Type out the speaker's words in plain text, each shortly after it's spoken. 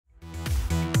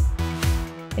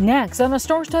Next on a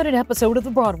star-studded episode of the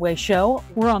Broadway Show,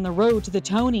 we're on the road to the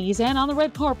Tonys and on the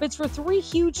red carpets for 3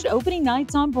 huge opening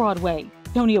nights on Broadway.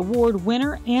 Tony Award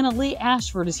winner Annaleigh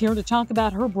Ashford is here to talk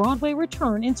about her Broadway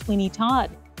return in Sweeney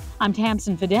Todd. I'm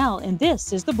Tamsen Fadal, and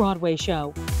this is the Broadway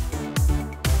Show.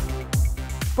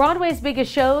 Broadway's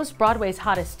biggest shows, Broadway's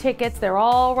hottest tickets, they're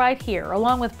all right here,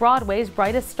 along with Broadway's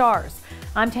brightest stars.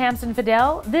 I'm Tamsen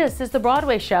Fadal. This is the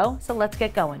Broadway Show, so let's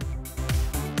get going.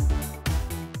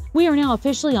 We are now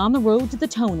officially on the road to the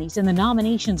Tonys, and the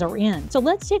nominations are in. So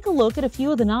let's take a look at a few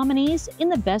of the nominees in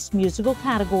the Best Musical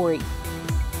category.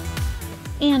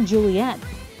 And Juliet,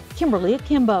 Kimberly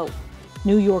Akimbo,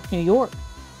 New York, New York,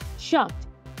 Shucked,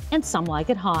 and Some Like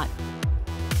It Hot.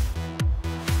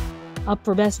 Up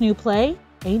for Best New Play,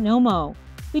 Ain't No Mo,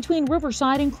 Between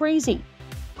Riverside and Crazy,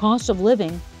 Cost of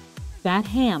Living, Fat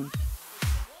Ham,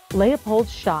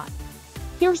 Leopold's Shot.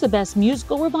 Here's the Best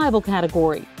Musical Revival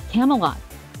category, Camelot,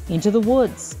 Into the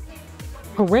Woods,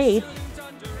 Parade,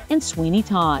 and Sweeney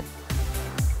Todd.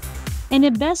 And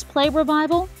in Best Play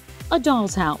Revival, A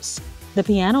Doll's House, The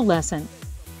Piano Lesson,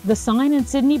 The Sign in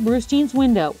Sidney Brustein's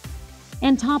Window,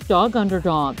 and Top Dog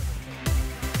Underdog.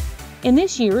 And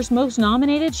this year's most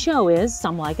nominated show is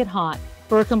Some Like It Hot.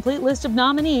 For a complete list of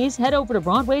nominees, head over to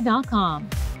Broadway.com.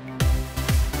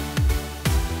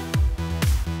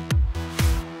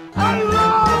 I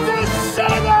love this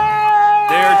city!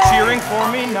 They're cheering for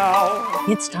me now.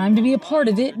 It's time to be a part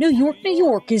of it. New York, New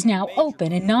York is now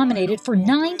open and nominated for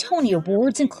 9 Tony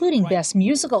Awards, including Best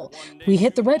Musical. We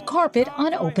hit the red carpet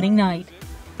on opening night.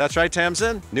 That's right,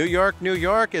 Tamsen. New York, New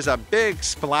York is a big,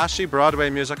 splashy Broadway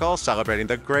musical celebrating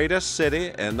the greatest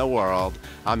city in the world.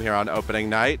 I'm here on opening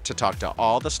night to talk to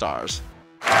all the stars.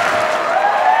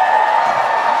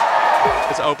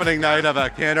 It's opening night of a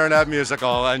Kander and Ebb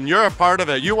musical, and you're a part of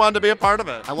it. You wanted to be a part of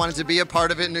it. I wanted to be a part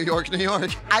of it, New York, New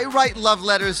York. I write love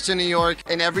letters to New York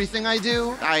in everything I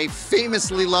do. I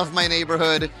famously love my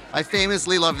neighborhood. I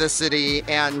famously love this city,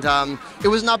 and it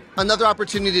was another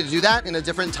opportunity to do that in a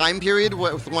different time period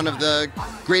with one of the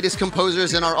greatest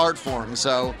composers in our art form,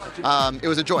 so it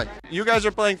was a joy. You guys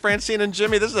are playing Francine and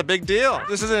Jimmy. This is a big deal.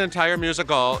 This is an entire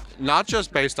musical, not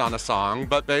just based on a song,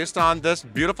 but based on this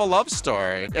beautiful love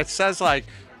story. It says, like,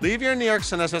 leave your New York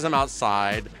cynicism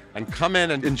outside and come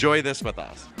in and enjoy this with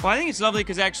us. Well, I think it's lovely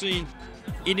because actually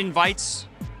it invites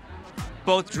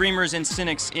both dreamers and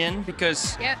cynics in,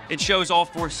 because it shows all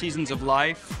 4 seasons of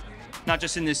life, not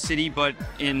just in this city, but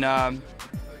in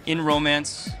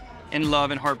romance, in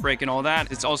love and heartbreak and all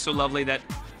that. It's also lovely that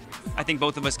I think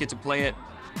both of us get to play it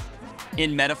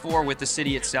in metaphor with the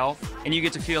city itself, and you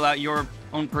get to feel out your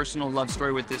own personal love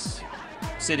story with this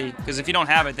city, because if you don't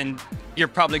have it, then you're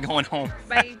probably going home.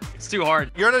 Bye. It's too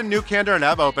hard. You're at a new Kander and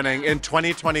Ebb opening in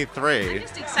 2023. I'm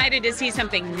just excited to see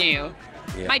something new.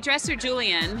 Yeah. My dresser,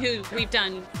 Julian, who we've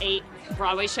done 8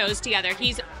 Broadway shows together,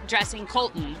 he's dressing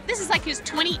Colton. This is like his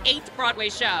 28th Broadway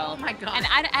show. Oh my God. And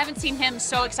I haven't seen him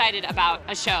so excited about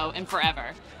a show in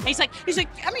forever. And he's like,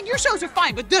 I mean, your shows are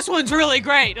fine, but this one's really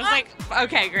great. I was like,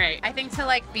 okay, great. I think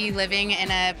to be living in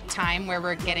a time where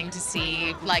we're getting to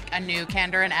see a new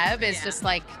Kander and Ebb is just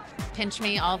pinch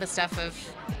me all the stuff of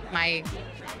my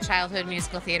childhood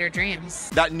musical theater dreams.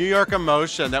 That New York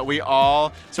emotion that we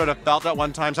all sort of felt at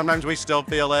one time, sometimes we still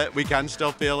feel it, we can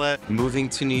still feel it. Moving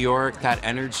to New York, that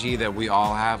energy that we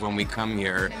all have when we come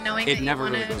here, and knowing it that never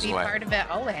you really goes be away. Part of it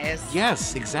always.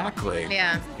 Yes, exactly.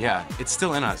 Yeah. Yeah, it's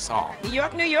still in us all. New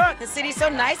York, New York, the city's so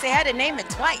nice they had to name it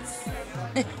twice.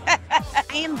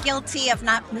 I am guilty of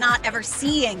not ever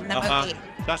seeing the movie.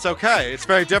 That's okay, it's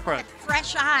very different. With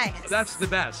fresh eyes. That's the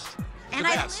best. And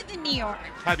I live in New York.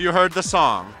 Have you heard the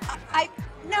song?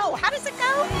 No, how does it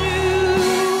go?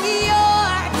 New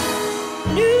York,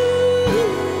 New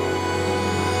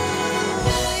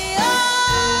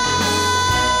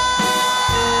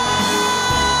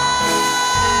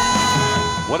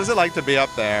What is it like to be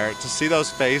up there, to see those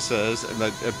faces in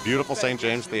the beautiful St.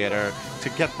 James Theater, to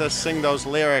get to sing those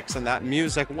lyrics and that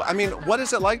music? I mean, what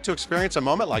is it like to experience a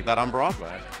moment like that on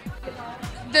Broadway?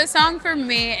 The song for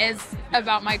me is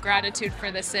about my gratitude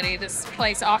for the city. This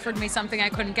place offered me something I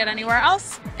couldn't get anywhere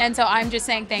else. And so I'm just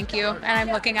saying thank you. And I'm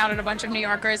looking out at a bunch of New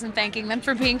Yorkers and thanking them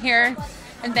for being here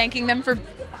and thanking them for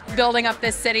building up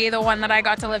this city, the one that I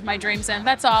got to live my dreams in.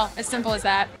 That's all, as simple as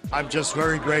that. I'm just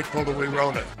very grateful that we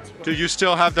wrote it. Do you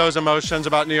still have those emotions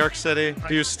about New York City?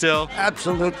 Do you still?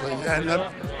 Absolutely. And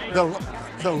the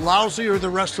lousier the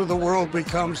rest of the world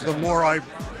becomes, the more I'm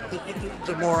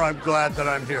glad that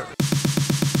I'm here.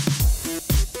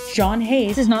 John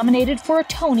Hayes is nominated for a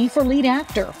Tony for lead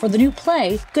actor for the new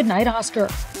play, Goodnight Oscar.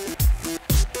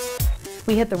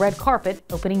 We hit the red carpet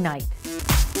opening night.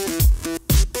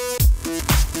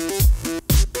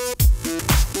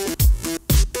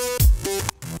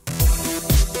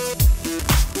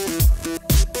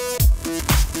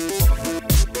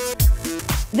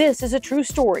 This is a true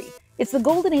story. It's the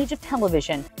golden age of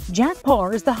television. Jack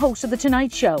Paar is the host of The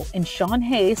Tonight Show, and Sean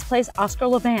Hayes plays Oscar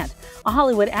Levant, a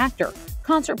Hollywood actor,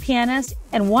 concert pianist,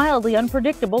 and wildly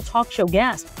unpredictable talk show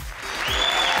guest.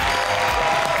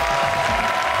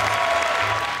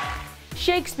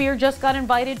 Shakespeare just got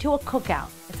invited to a cookout.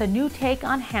 It's a new take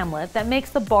on Hamlet that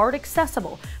makes the Bard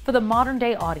accessible for the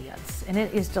modern-day audience, and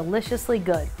it is deliciously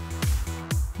good.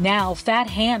 Now, Fat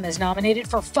Ham is nominated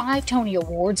for 5 Tony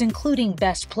Awards, including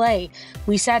Best Play.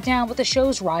 We sat down with the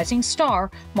show's rising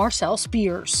star, Marcel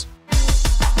Spears.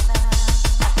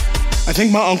 I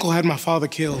think my uncle had my father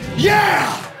killed.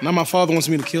 Yeah! Now my father wants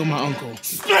me to kill my uncle.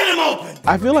 Split him open!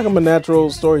 I feel like I'm a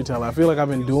natural storyteller. I feel like I've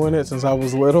been doing it since I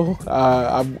was little.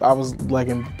 I was like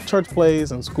in church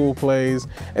plays and school plays,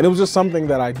 and it was just something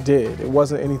that I did. It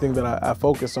wasn't anything that I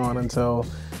focused on until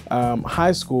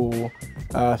high school.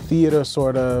 Theater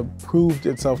sort of proved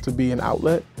itself to be an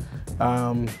outlet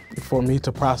for me to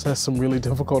process some really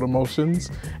difficult emotions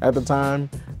at the time.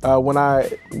 When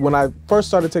I first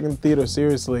started taking theater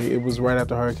seriously, it was right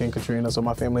after Hurricane Katrina, so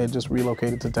my family had just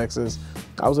relocated to Texas.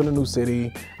 I was in a new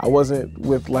city. I wasn't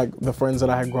with like the friends that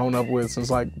I had grown up with since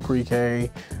like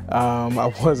pre-K.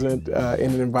 I wasn't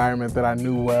in an environment that I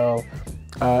knew well.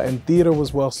 And theater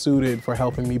was well suited for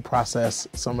helping me process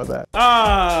some of that.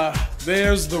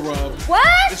 There's the rub.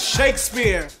 What? It's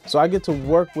Shakespeare. So I get to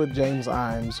work with James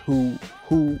Imes, who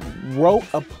wrote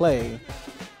a play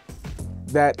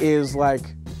that is like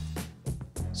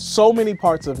so many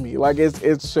parts of me. Like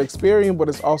it's Shakespearean, but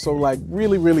it's also like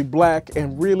really, really black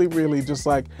and really, really just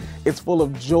like, it's full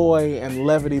of joy and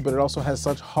levity, but it also has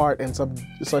such heart and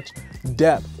such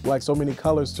depth, like so many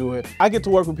colors to it. I get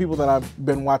to work with people that I've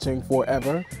been watching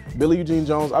forever. Billy Eugene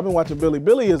Jones, I've been watching Billy.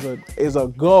 Billy is a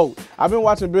GOAT. I've been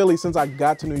watching Billy since I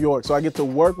got to New York, so I get to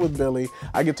work with Billy.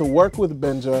 I get to work with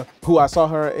Benja, who I saw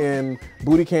her in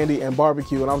Booty Candy and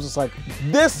Barbecue, and I was just like,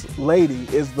 this lady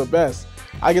is the best.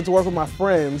 I get to work with my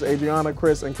friends, Adriana,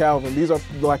 Chris, and Calvin. These are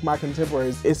like my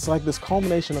contemporaries. It's like this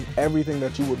culmination of everything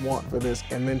that you would want for this,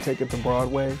 and then take it to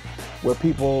Broadway, where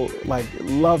people like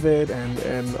love it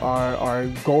and are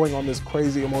going on this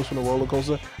crazy emotional roller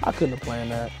coaster. I couldn't have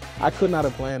planned that. I could not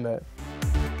have planned that.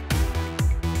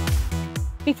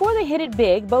 Before they hit it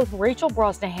big, both Rachel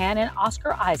Brosnahan and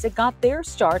Oscar Isaac got their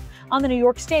start on the New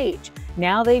York stage.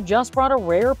 Now they've just brought a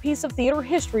rare piece of theater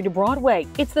history to Broadway.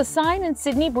 It's The Sign in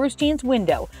Sydney BRUSTEIN'S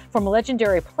Window from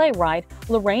legendary playwright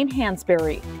Lorraine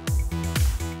Hansberry.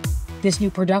 This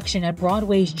new production at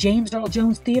Broadway's James Earl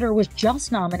Jones Theater was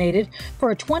just nominated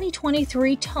for a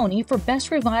 2023 Tony for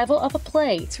Best Revival of a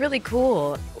Play. It's really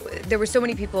cool. There were so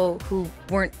many people who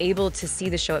weren't able to see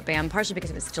the show at BAM, partially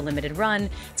because it was such a limited run.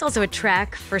 It's also a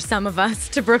trek for some of us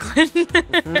to Brooklyn.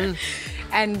 Mm-hmm.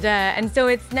 And so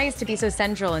it's nice to be so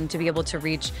central and to be able to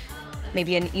reach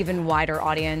maybe an even wider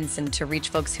audience and to reach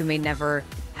folks who may never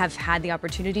have had the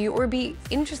opportunity or be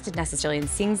interested necessarily in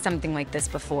seeing something like this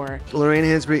before. Lorraine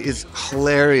Hansberry is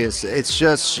hilarious. It's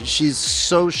just, she's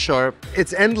so sharp.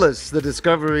 It's endless, the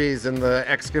discoveries and the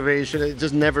excavation. It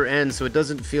just never ends, so it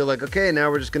doesn't feel like, okay, now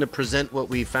we're just gonna present what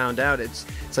we found out. It's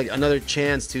like another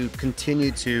chance to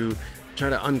continue to try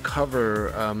to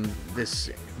uncover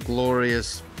this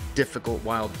glorious, difficult,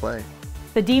 wild play.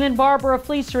 The Demon Barber of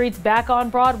Fleet Street's back on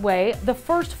Broadway, the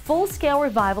first full-scale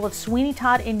revival of Sweeney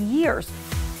Todd in years.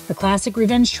 The classic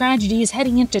revenge tragedy is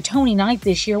heading into Tony night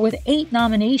this year with 8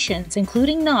 nominations,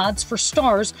 including nods for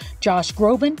stars Josh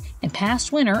Groban and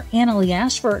past winner Annaleigh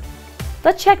Ashford.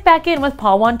 Let's check back in with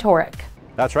Paul Wontorek.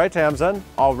 That's right, Tamsen.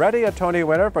 Already a Tony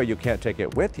winner, but you can't take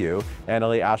it with you.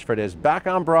 Annaleigh Ashford is back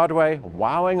on Broadway,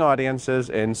 wowing audiences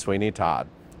in Sweeney Todd.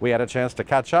 We had a chance to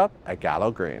catch up at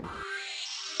Gallow Green.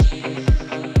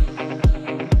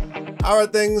 How are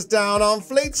things down on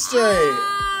Fleet Street?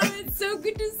 It's so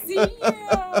good to see you.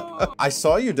 I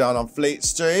saw you down on Fleet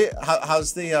Street.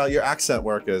 How's the your accent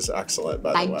work is excellent,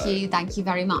 by the way. Thank you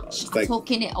very much. I'm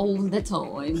talking it all the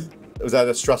time. Was that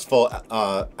a stressful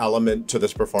element to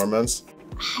this performance?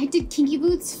 I did Kinky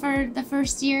Boots for the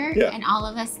first year, Yeah. and all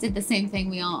of us did the same thing.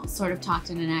 We all sort of talked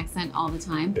in an accent all the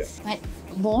time. Yeah. But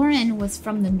Lauren was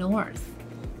from the north,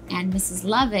 and Mrs.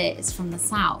 Lovett is from the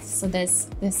south. So there's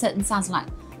certain sounds like,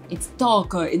 it's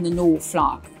darker in the north,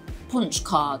 like punch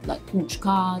card,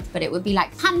 but it would be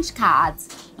like punch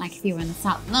cards, like if you were in the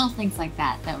south. Little things like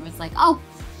that. That was like, oh,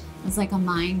 it was like a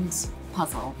mind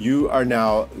puzzle. You are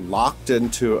now locked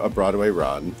into a Broadway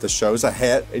run. The show's a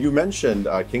hit. And you mentioned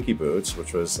Kinky Boots,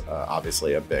 which was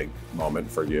obviously a big moment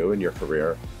for you in your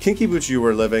career. Kinky Boots, you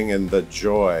were living in the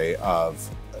joy of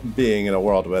being in a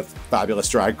world with fabulous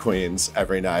drag queens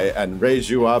every night and raise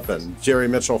you up, and Jerry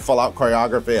Mitchell full-out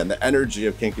choreography and the energy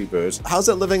of Kinky Boots. How's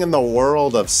it living in the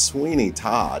world of Sweeney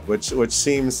Todd, which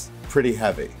seems pretty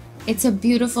heavy? It's a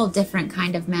beautiful, different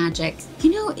kind of magic.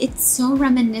 You know, it's so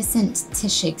reminiscent to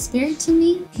Shakespeare to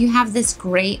me. You have this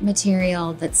great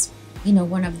material that's, you know,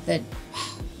 one of the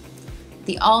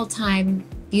all-time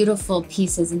beautiful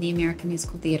pieces in the American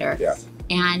musical theater. Yeah.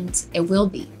 And it will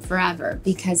be forever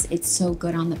because it's so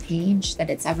good on the page that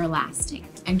it's everlasting.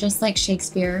 And just like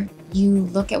Shakespeare, you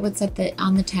look at what's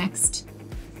on the text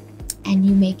and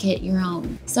you make it your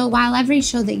own. So while every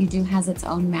show that you do has its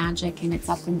own magic and its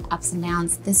ups and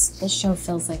downs, this show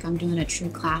feels like I'm doing a true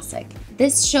classic.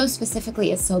 This show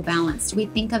specifically is so balanced. We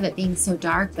think of it being so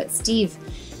dark, but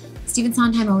Stephen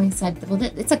Sondheim always said, well,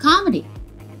 it's a comedy.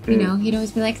 You know, he'd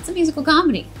always be like, it's a musical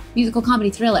comedy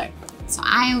thriller. So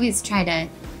I always try to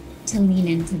lean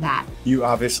into that. You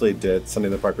obviously did Sunday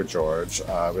in the Park with George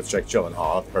with Jake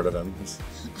Gyllenhaal. I've heard of him.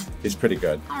 He's pretty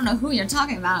good. I don't know who you're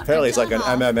talking about. Apparently he's like an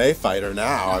MMA fighter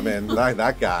now. I mean,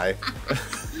 that guy.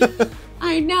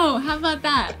 I know. How about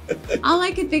that? All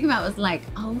I could think about was like,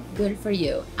 oh, good for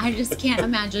you. I just can't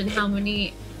imagine how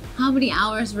many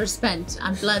hours were spent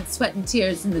on blood, sweat, and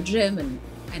tears in the gym and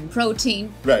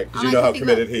protein. Right, because you know how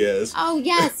committed he is. Oh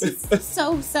yes, he's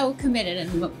so committed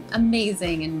and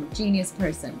amazing and genius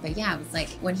person. But yeah, it was like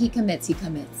when he commits, he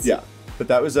commits. Yeah, but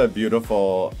that was a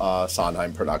beautiful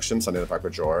Sondheim production, Sunday in the Park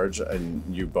with George, and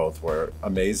you both were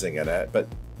amazing in it. But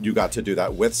you got to do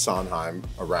that with Sondheim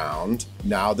around.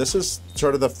 Now this is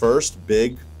sort of the first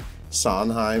big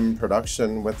Sondheim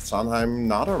production with Sondheim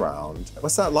not around.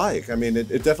 What's that like? I mean, it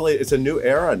definitely, it's a new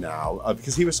era now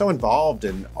because he was so involved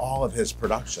in all of his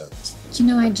productions. You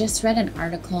know, I just read an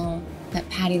article that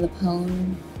Patti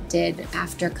LuPone did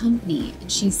after Company,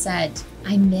 and she said,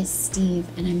 I miss Steve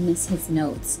and I miss his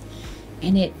notes.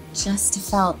 And it just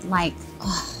felt like,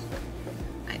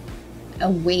 a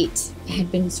weight had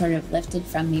been sort of lifted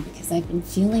from me because I've been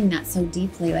feeling that so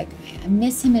deeply. Like, I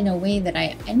miss him in a way that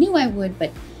I knew I would,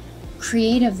 but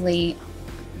creatively,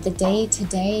 the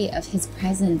day-to-day of his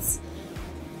presence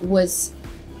was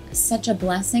such a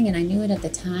blessing, and I knew it at the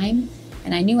time,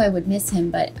 and I knew I would miss him.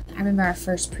 But I remember our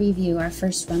first preview, our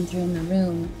first run-through in the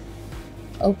room,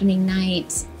 opening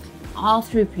night, all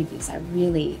through previews,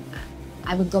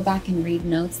 I would go back and read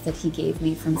notes that he gave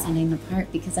me from Sunday in the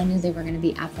Park because I knew they were going to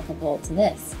be applicable to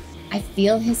this. I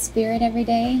feel his spirit every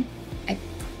day.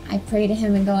 I pray to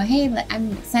him and go, hey,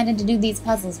 I'm excited to do these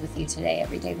puzzles with you today,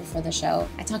 every day before the show.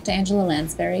 I talk to Angela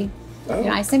Lansbury. Oh. You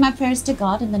know, I say my prayers to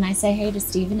God, and then I say hey to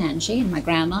Steve and Angie and my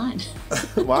grandma.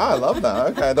 Wow, I love that.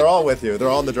 Okay, they're all with you. They're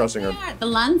all in the dressing room. The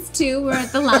Lunts, too. We're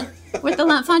at the Lunt. We're at the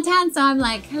Lunt Fontaine, so I'm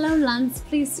like, hello, Lunts.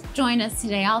 Please join us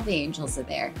today. All the angels are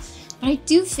there. But I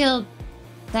do feel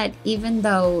that even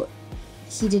though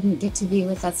he didn't get to be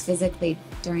with us physically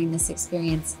during this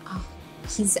experience,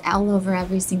 he's all over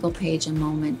every single page and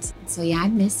moment. So yeah, I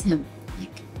miss him,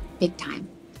 like, big time.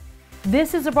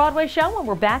 This is a Broadway Show, and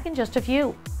we're back in just a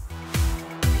few.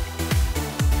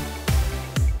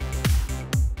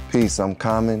 Peace, I'm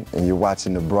Common, and you're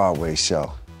watching the Broadway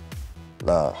Show.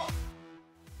 Love.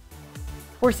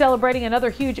 We're celebrating another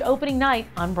huge opening night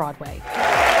on Broadway.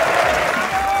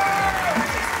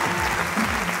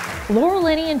 Laura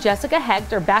Linney and Jessica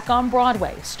Hecht are back on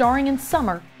Broadway, starring in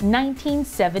Summer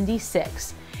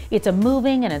 1976. It's a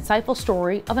moving and insightful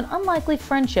story of an unlikely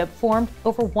friendship formed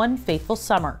over one fateful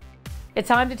summer. It's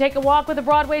time to take a walk with a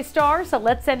Broadway star, so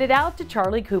let's send it out to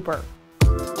Charlie Cooper.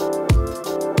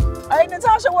 All right,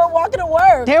 Natasha, we're walking to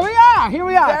work. Here we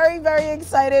are. Very, very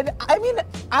excited. I mean,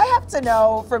 I have to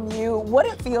know from you what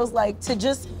it feels like to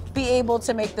just be able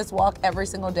to make this walk every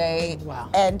single day. Wow.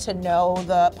 And to know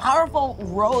the powerful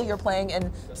role you're playing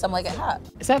in Some Like It Hot.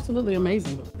 It's absolutely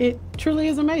amazing. It truly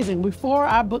is amazing. Before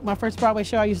I booked my first Broadway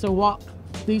show, I used to walk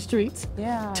these streets,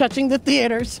 touching the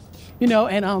theaters, you know,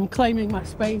 and claiming my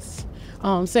space,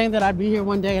 saying that I'd be here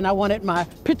one day, and I wanted my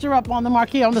picture up on the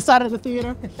marquee on the side of the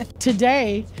theater.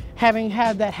 Today, having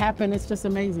had that happen, it's just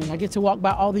amazing. I get to walk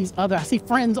by all these I see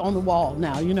friends on the wall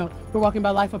now, you know. We're walking by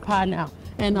Life of Pi now.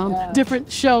 And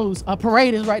different shows. A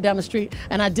parade is right down the street,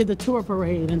 and I did the tour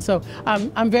parade. And so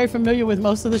I'm very familiar with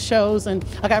most of the shows, and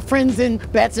I got friends in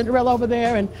Bad Cinderella over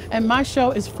there, and my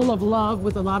show is full of love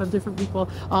with a lot of different people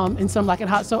in Some Like It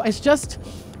Hot. So it's just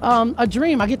a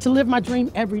dream. I get to live my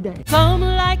dream every day. Some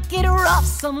like it rough,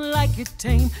 some like it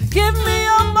tame. Give me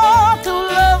a more to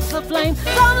love the flame.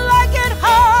 Some like it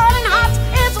hard and hot.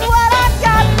 It's what I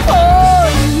got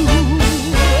for you.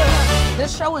 This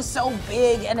this show is so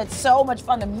big and it's so much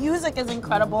fun. The music is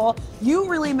incredible. You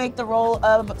really make the role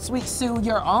of Sweet Sue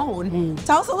your own.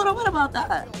 Tell us a little bit about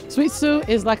that. Sweet Sue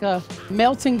is like a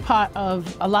melting pot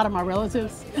of a lot of my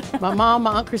relatives. My mom,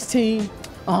 my Aunt Christine,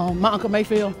 my Uncle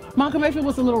Mayfield. My Uncle Mayfield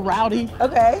was a little rowdy.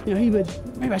 Okay. You know, he would,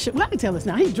 maybe I should, well, I can tell this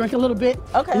now. He'd drink a little bit.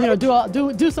 Okay. And, you know,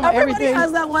 do some of everything. Everybody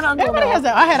has that one uncle. Everybody has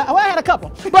that. I had a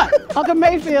couple. But Uncle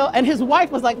Mayfield and his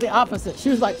wife was like the opposite. She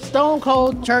was like stone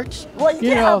cold church. Well, you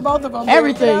can't have both of them.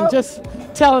 Everything, you know? just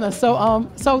telling us.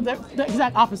 So they're the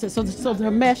exact opposite. So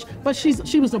they're mesh, but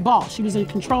she was the boss. She was in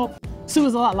control. Sue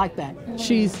is a lot like that.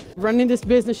 She's running this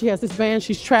business, she has this band,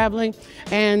 she's traveling,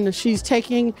 and she's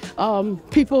taking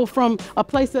people from a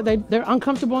place that they're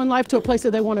uncomfortable in life to a place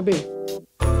that they want to be.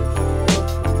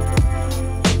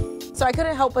 So I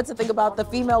couldn't help but to think about the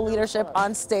female leadership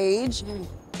on stage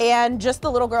and just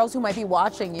the little girls who might be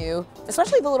watching you,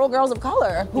 especially the little girls of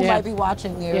color who might be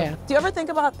watching you. Yeah. Do you ever think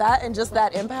about that and just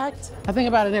that impact? I think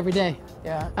about it every day.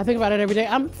 Yeah. I think about it every day.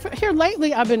 Here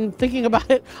lately, I've been thinking about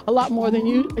it a lot more than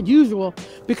usual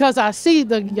because I see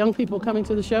the young people coming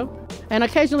to the show, and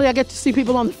occasionally I get to see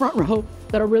people on the front row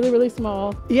that are really, really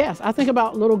small. Yes, I think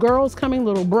about little girls coming,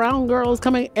 little brown girls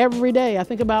coming every day. I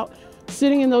think about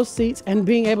sitting in those seats and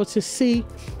being able to see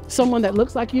someone that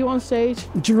looks like you on stage,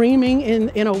 dreaming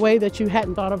in a way that you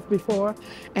hadn't thought of before,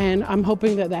 and I'm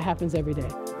hoping that that happens every day.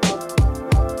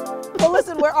 Well,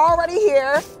 listen, we're already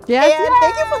here. Yes, and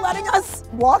thank you for letting us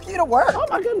walk you to work. Oh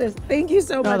my goodness. Thank you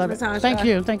so much, Natasha. Thank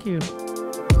you, thank you.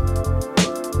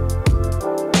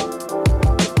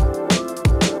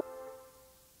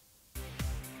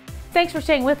 Thanks for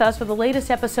staying with us for the latest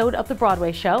episode of The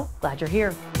Broadway Show. Glad you're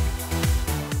here.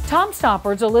 Tom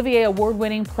Stoppard's Olivier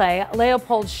Award-winning play,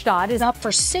 Leopoldstadt, is up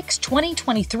for 6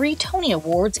 2023 Tony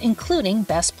Awards, including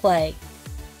Best Play.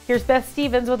 Here's Beth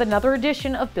Stevens with another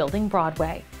edition of Building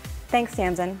Broadway. Thanks,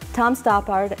 Tamsen. Tom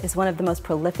Stoppard is one of the most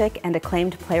prolific and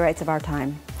acclaimed playwrights of our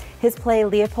time. His play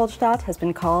Leopoldstadt has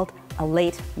been called a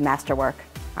late masterwork.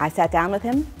 I sat down with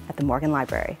him at the Morgan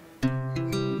Library.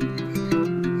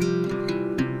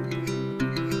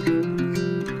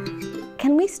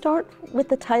 Can we start with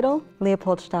the title,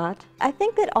 Leopoldstadt? I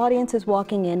think that audiences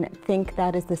walking in think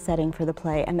that is the setting for the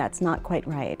play, and that's not quite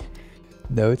right.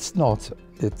 No, it's not.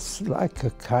 It's like a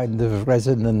kind of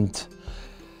resonant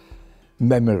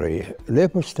memory.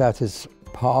 Leopoldstadt is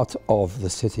part of the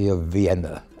city of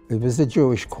Vienna. It was the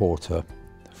Jewish quarter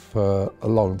for a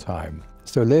long time.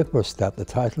 So Leopoldstadt, the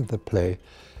title of the play,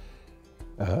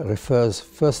 refers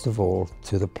first of all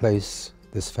to the place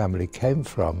this family came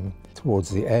from towards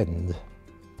the end,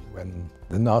 when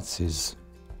the Nazis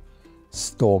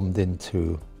stormed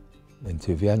into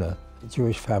Vienna. The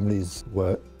Jewish families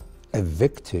were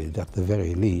evicted at the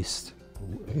very least.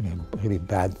 You know, really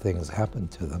bad things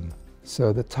happened to them.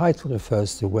 So the title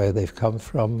refers to where they've come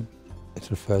from. It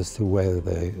refers to where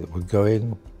they were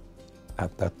going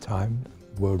at that time,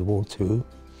 World War II.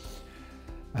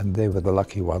 And they were the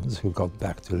lucky ones who got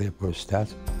back to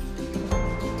Leopoldstadt.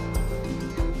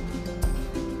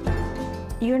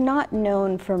 You're not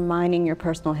known for mining your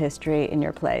personal history in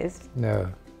your plays. No.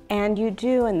 And you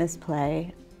do in this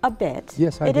play a bit.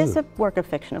 Yes, I do. It is a work of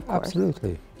fiction, of course.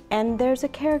 Absolutely. And there's a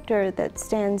character that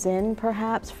stands in,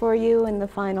 perhaps, for you in the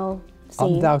final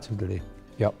scene. Undoubtedly,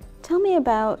 yep. Tell me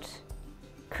about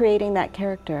creating that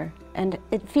character. And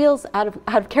it feels out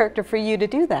of character for you to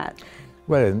do that.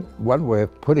 Well, one way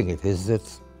of putting it is that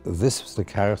this was the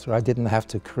character I didn't have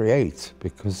to create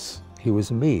because he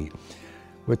was me.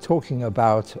 We're talking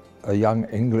about a young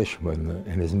Englishman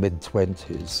in his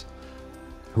mid-20s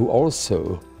who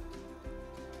also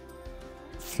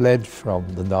fled from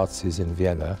the Nazis in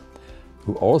Vienna,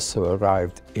 who also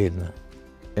arrived in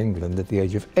England at the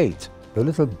age of 8. The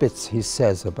little bits he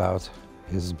says about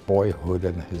his boyhood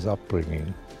and his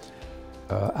upbringing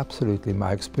are absolutely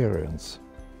my experience.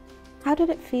 How did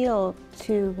it feel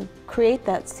to create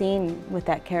that scene with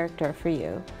that character for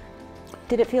you?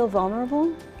 Did it feel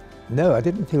vulnerable? No, I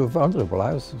didn't feel vulnerable.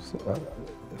 I was,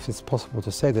 if it's possible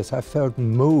to say this, I felt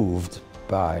moved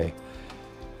by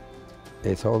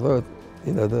it. Although,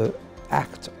 you know, the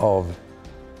act of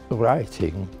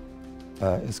writing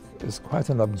is quite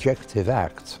an objective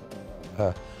act.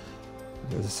 There's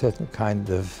a certain kind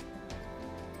of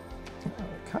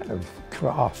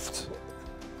craft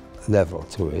level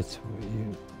to it.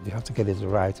 You have to get it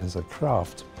right as a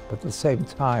craft, but at the same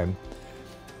time,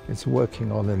 it's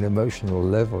working on an emotional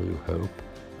level, you hope.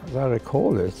 As I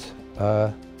recall it,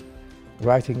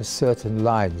 writing certain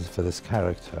lines for this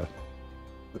character,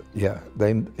 yeah,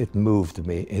 it moved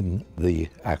me in the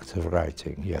act of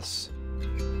writing, yes.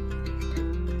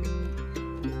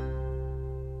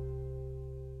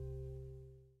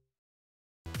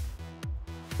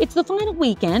 It's the final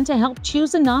weekend to help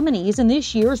choose the nominees in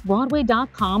this year's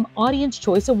Broadway.com Audience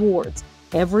Choice Awards.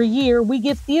 Every year, we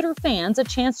give theater fans a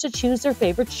chance to choose their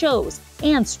favorite shows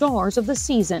and stars of the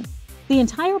season. The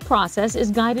entire process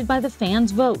is guided by the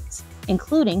fans' votes,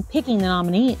 including picking the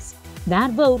nominees.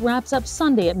 That vote wraps up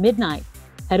Sunday at midnight.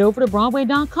 Head over to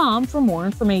Broadway.com for more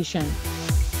information.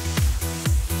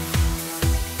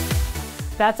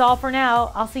 That's all for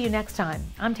now. I'll see you next time.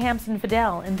 I'm Tamsen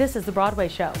Fadal, and this is The Broadway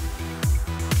Show.